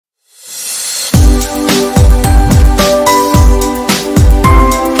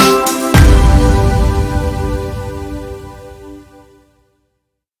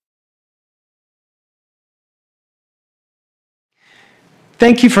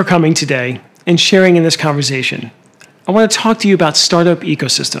Thank you for coming today and sharing in this conversation. I want to talk to you about startup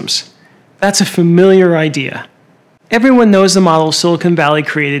ecosystems. That's a familiar idea. Everyone knows the model Silicon Valley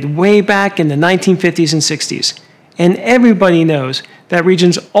created way back in the 1950s and 60s, and everybody knows that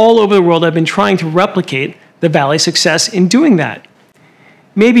regions all over the world have been trying to replicate the Valley's success in doing that.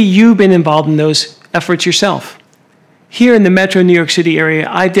 Maybe you've been involved in those efforts yourself. Here in the Metro New York City area,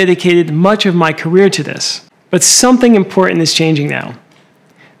 I've dedicated much of my career to this. But something important is changing now.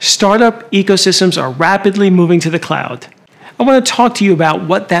 Startup ecosystems are rapidly moving to the cloud. I want to talk to you about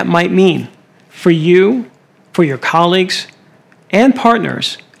what that might mean for you, for your colleagues, and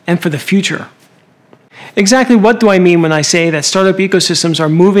partners, and for the future. Exactly what do I mean when I say that startup ecosystems are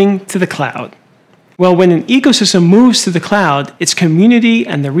moving to the cloud? Well, when an ecosystem moves to the cloud, its community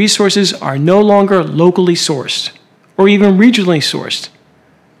and the resources are no longer locally sourced or even regionally sourced,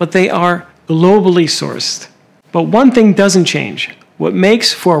 but they are globally sourced. But one thing doesn't change. What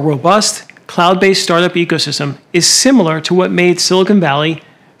makes for a robust, cloud-based startup ecosystem is similar to what made Silicon Valley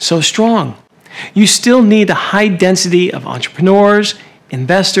so strong. You still need a high density of entrepreneurs,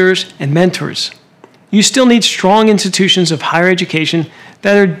 investors, and mentors. You still need strong institutions of higher education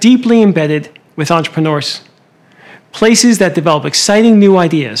that are deeply embedded with entrepreneurs. Places that develop exciting new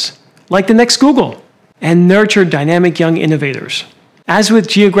ideas, like the next Google, and nurture dynamic young innovators. As with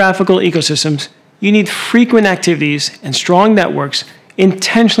geographical ecosystems, you need frequent activities and strong networks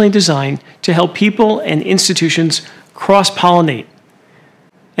intentionally designed to help people and institutions cross-pollinate.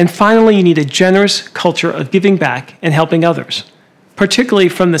 And finally, you need a generous culture of giving back and helping others, particularly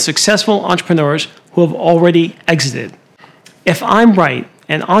from the successful entrepreneurs who have already exited. If I'm right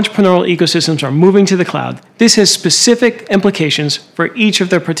and entrepreneurial ecosystems are moving to the cloud, this has specific implications for each of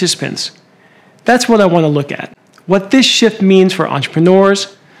their participants. That's what I want to look at. What this shift means for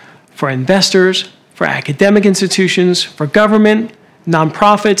entrepreneurs, for investors, for academic institutions, for government,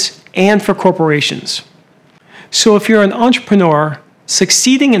 nonprofits, and for corporations. So if you're an entrepreneur,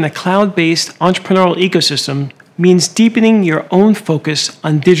 succeeding in a cloud-based entrepreneurial ecosystem means deepening your own focus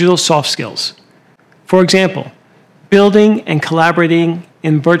on digital soft skills. For example, building and collaborating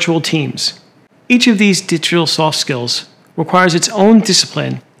in virtual teams. Each of these digital soft skills requires its own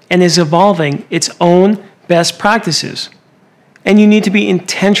discipline and is evolving its own best practices. And you need to be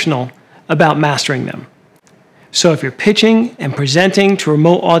intentional about mastering them. So if you're pitching and presenting to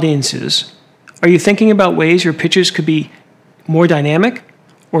remote audiences, are you thinking about ways your pitches could be more dynamic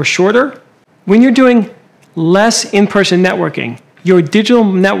or shorter? When you're doing less in-person networking, your digital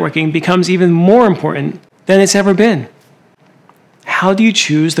networking becomes even more important than it's ever been. How do you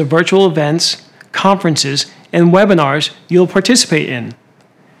choose the virtual events, conferences, and webinars you'll participate in?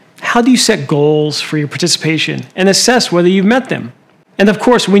 How do you set goals for your participation and assess whether you've met them? And of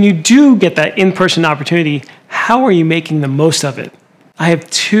course, when you do get that in-person opportunity, how are you making the most of it? I have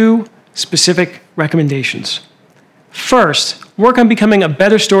two specific recommendations. First, work on becoming a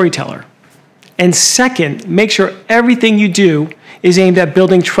better storyteller. And second, make sure everything you do is aimed at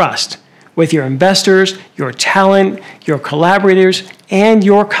building trust with your investors, your talent, your collaborators, and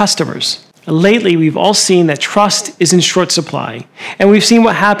your customers. Lately, we've all seen that trust is in short supply, and we've seen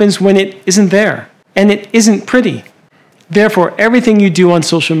what happens when it isn't there, and it isn't pretty. Therefore, everything you do on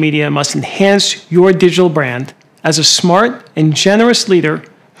social media must enhance your digital brand as a smart and generous leader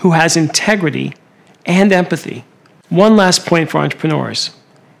who has integrity and empathy. One last point for entrepreneurs.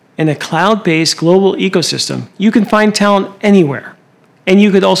 In a cloud-based global ecosystem, you can find talent anywhere, and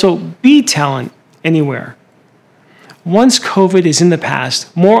you could also be talent anywhere. Once COVID is in the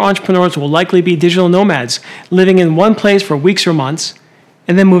past, more entrepreneurs will likely be digital nomads, living in one place for weeks or months,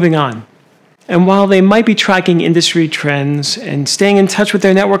 and then moving on. And while they might be tracking industry trends and staying in touch with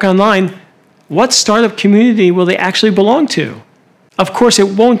their network online, what startup community will they actually belong to? Of course, it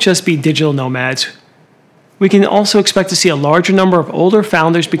won't just be digital nomads. We can also expect to see a larger number of older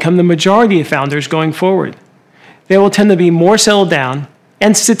founders become the majority of founders going forward. They will tend to be more settled down,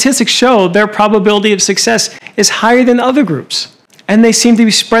 and statistics show their probability of success is higher than other groups. And they seem to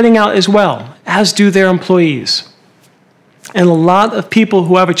be spreading out as well, as do their employees. And a lot of people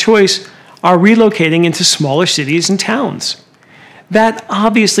who have a choice are relocating into smaller cities and towns. That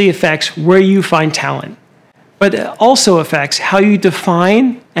obviously affects where you find talent, but it also affects how you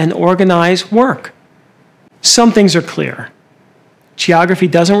define and organize work. Some things are clear. Geography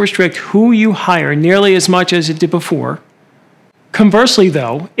doesn't restrict who you hire nearly as much as it did before. Conversely,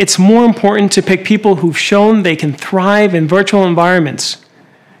 though, it's more important to pick people who've shown they can thrive in virtual environments.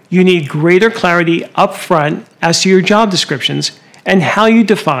 You need greater clarity up front as to your job descriptions and how you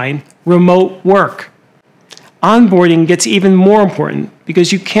define remote work. Onboarding gets even more important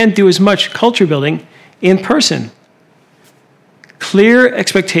because you can't do as much culture building in person. Clear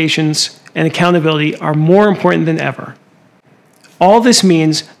expectations and accountability are more important than ever. All this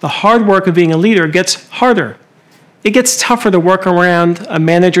means the hard work of being a leader gets harder. It gets tougher to work around a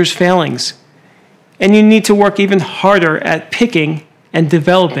manager's failings. And you need to work even harder at picking and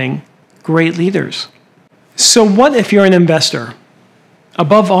developing great leaders. So what if you're an investor?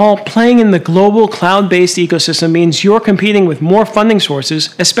 Above all, playing in the global cloud-based ecosystem means you're competing with more funding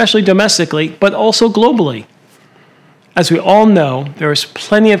sources, especially domestically, but also globally. As we all know, there is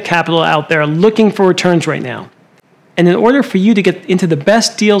plenty of capital out there looking for returns right now. And in order for you to get into the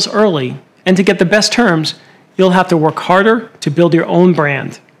best deals early and to get the best terms, you'll have to work harder to build your own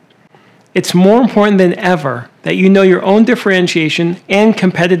brand. It's more important than ever that you know your own differentiation and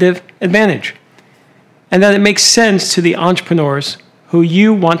competitive advantage, and that it makes sense to the entrepreneurs who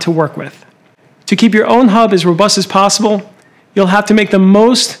you want to work with. To keep your own hub as robust as possible, you'll have to make the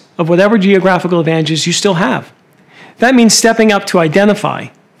most of whatever geographical advantages you still have. That means stepping up to identify,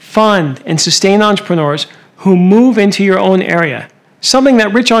 fund, and sustain entrepreneurs who move into your own area, something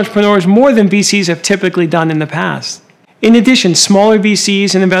that rich entrepreneurs more than VCs have typically done in the past. In addition, smaller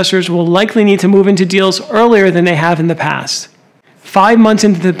VCs and investors will likely need to move into deals earlier than they have in the past. 5 months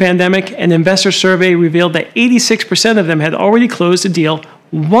into the pandemic, an investor survey revealed that 86% of them had already closed a deal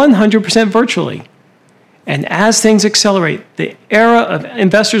 100% virtually. And as things accelerate, the era of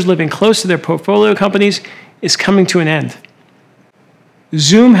investors living close to their portfolio companies is coming to an end.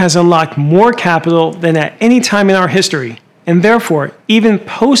 Zoom has unlocked more capital than at any time in our history, and therefore, even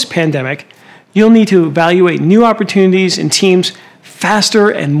post-pandemic, you'll need to evaluate new opportunities and teams faster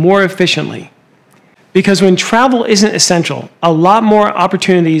and more efficiently. Because when travel isn't essential, a lot more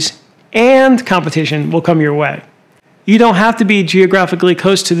opportunities and competition will come your way. You don't have to be geographically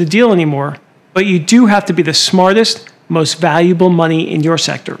close to the deal anymore, but you do have to be the smartest, most valuable money in your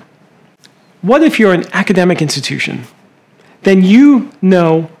sector. What if you're an academic institution? Then you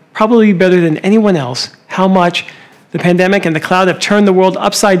know probably better than anyone else how much the pandemic and the cloud have turned the world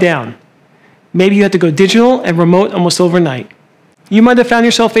upside down. Maybe you had to go digital and remote almost overnight. You might have found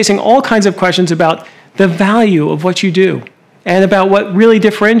yourself facing all kinds of questions about the value of what you do and about what really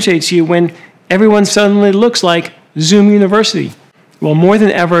differentiates you when everyone suddenly looks like Zoom University. Well, more than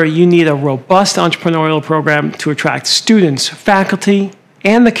ever, you need a robust entrepreneurial program to attract students, faculty,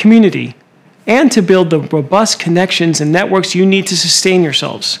 and the community, and to build the robust connections and networks you need to sustain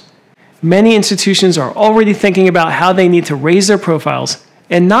yourselves. Many institutions are already thinking about how they need to raise their profiles,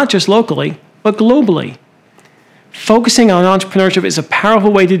 and not just locally, but globally. Focusing on entrepreneurship is a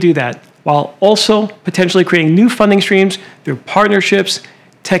powerful way to do that, while also potentially creating new funding streams through partnerships,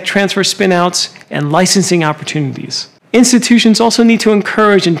 tech transfer spin-outs, and licensing opportunities. Institutions also need to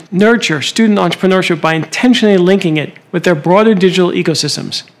encourage and nurture student entrepreneurship by intentionally linking it with their broader digital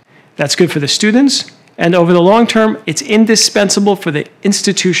ecosystems. That's good for the students, and over the long term, it's indispensable for the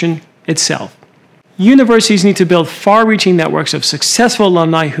institution itself. Universities need to build far-reaching networks of successful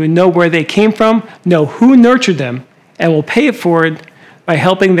alumni who know where they came from, know who nurtured them, and will pay it forward by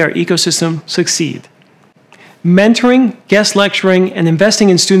helping their ecosystem succeed. Mentoring, guest lecturing, and investing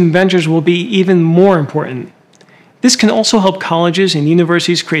in student ventures will be even more important. This can also help colleges and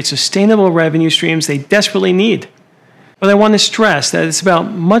universities create sustainable revenue streams they desperately need. But I want to stress that it's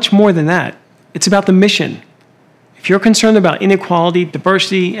about much more than that. It's about the mission. If you're concerned about inequality,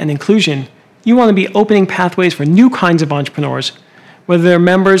 diversity, and inclusion, you want to be opening pathways for new kinds of entrepreneurs, whether they're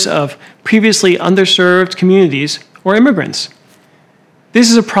members of previously underserved communities or immigrants. This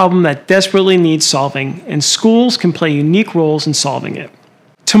is a problem that desperately needs solving, and schools can play unique roles in solving it.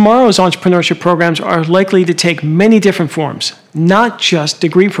 Tomorrow's entrepreneurship programs are likely to take many different forms, not just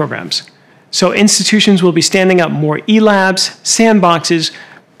degree programs. So institutions will be standing up more e-labs, sandboxes,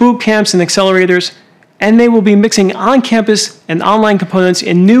 boot camps, and accelerators, and they will be mixing on-campus and online components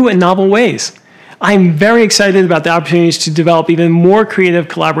in new and novel ways. I'm very excited about the opportunities to develop even more creative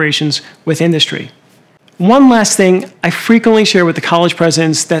collaborations with industry. One last thing I frequently share with the college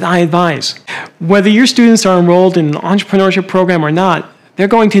presidents that I advise. Whether your students are enrolled in an entrepreneurship program or not, they're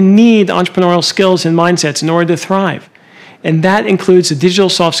going to need entrepreneurial skills and mindsets in order to thrive. And that includes the digital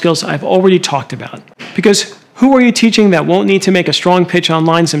soft skills I've already talked about. Because who are you teaching that won't need to make a strong pitch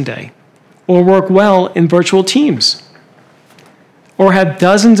online someday? Or work well in virtual teams? Or have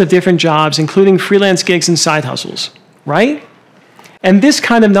dozens of different jobs, including freelance gigs and side hustles, right? And this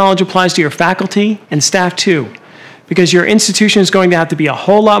kind of knowledge applies to your faculty and staff too, because your institution is going to have to be a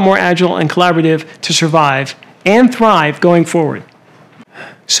whole lot more agile and collaborative to survive and thrive going forward.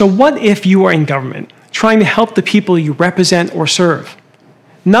 So what if you are in government, trying to help the people you represent or serve?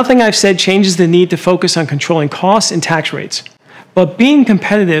 Nothing I've said changes the need to focus on controlling costs and tax rates. But being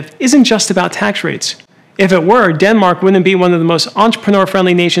competitive isn't just about tax rates. If it were, Denmark wouldn't be one of the most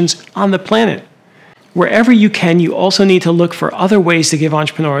entrepreneur-friendly nations on the planet. Wherever you can, you also need to look for other ways to give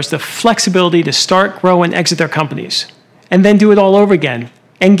entrepreneurs the flexibility to start, grow, and exit their companies, and then do it all over again,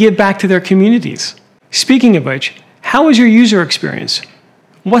 and give back to their communities. Speaking of which, how is your user experience?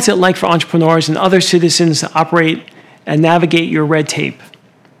 What's it like for entrepreneurs and other citizens to operate and navigate your red tape?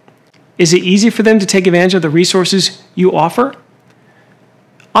 Is it easy for them to take advantage of the resources you offer?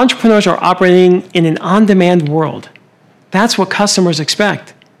 Entrepreneurs are operating in an on-demand world. That's what customers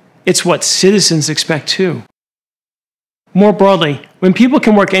expect. It's what citizens expect too. More broadly, when people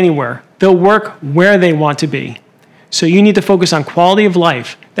can work anywhere, they'll work where they want to be. So you need to focus on quality of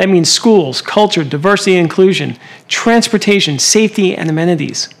life. That means schools, culture, diversity and inclusion, transportation, safety, and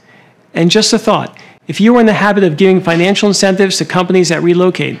amenities. And just a thought, if you are in the habit of giving financial incentives to companies that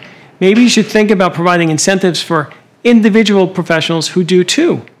relocate, maybe you should think about providing incentives for individual professionals who do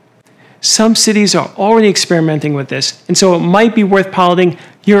too. Some cities are already experimenting with this, and so it might be worth piloting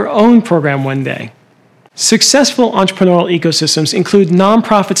your own program one day. Successful entrepreneurial ecosystems include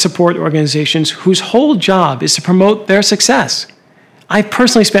nonprofit support organizations whose whole job is to promote their success. I've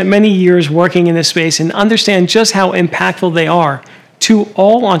personally spent many years working in this space and understand just how impactful they are to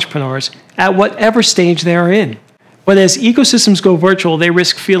all entrepreneurs at whatever stage they are in. But as ecosystems go virtual, they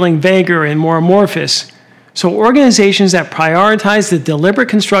risk feeling vaguer and more amorphous. So organizations that prioritize the deliberate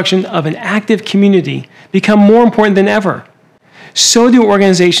construction of an active community become more important than ever. So do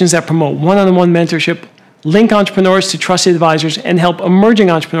organizations that promote one-on-one mentorship, link entrepreneurs to trusted advisors, and help emerging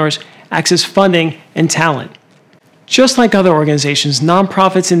entrepreneurs access funding and talent. Just like other organizations,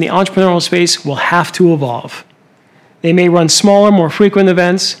 nonprofits in the entrepreneurial space will have to evolve. They may run smaller, more frequent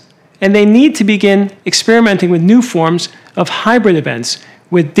events, and they need to begin experimenting with new forms of hybrid events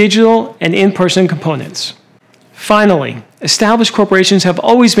with digital and in-person components. Finally, established corporations have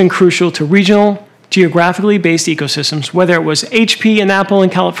always been crucial to regional, geographically based ecosystems, whether it was HP and Apple in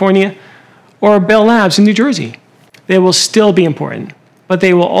California or Bell Labs in New Jersey. They will still be important, but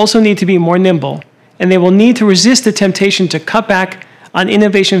they will also need to be more nimble, and they will need to resist the temptation to cut back on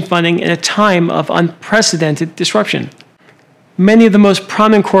innovation funding in a time of unprecedented disruption. Many of the most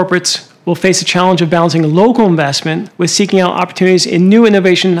prominent corporates will face the challenge of balancing local investment with seeking out opportunities in new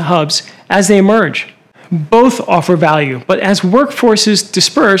innovation hubs as they emerge. Both offer value, but as workforces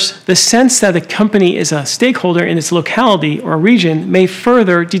disperse, the sense that a company is a stakeholder in its locality or region may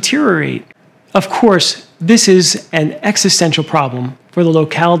further deteriorate. Of course, this is an existential problem for the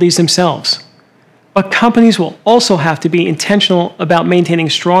localities themselves. But companies will also have to be intentional about maintaining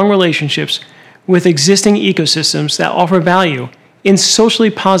strong relationships with existing ecosystems that offer value in socially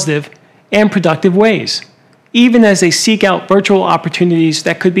positive and productive ways, even as they seek out virtual opportunities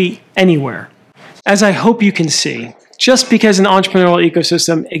that could be anywhere. As I hope you can see, just because an entrepreneurial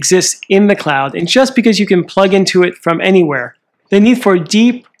ecosystem exists in the cloud, and just because you can plug into it from anywhere, the need for a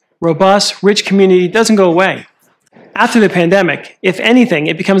deep, robust, rich community doesn't go away. After the pandemic, if anything,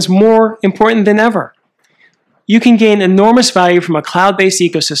 it becomes more important than ever. You can gain enormous value from a cloud-based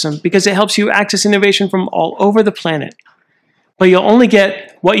ecosystem because it helps you access innovation from all over the planet. But you'll only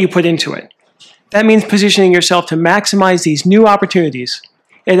get what you put into it. That means positioning yourself to maximize these new opportunities.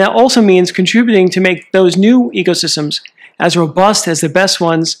 And that also means contributing to make those new ecosystems as robust as the best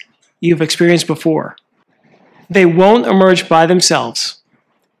ones you've experienced before. They won't emerge by themselves.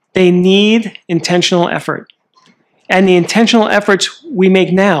 They need intentional effort. And the intentional efforts we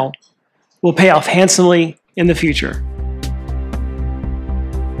make now will pay off handsomely in the future.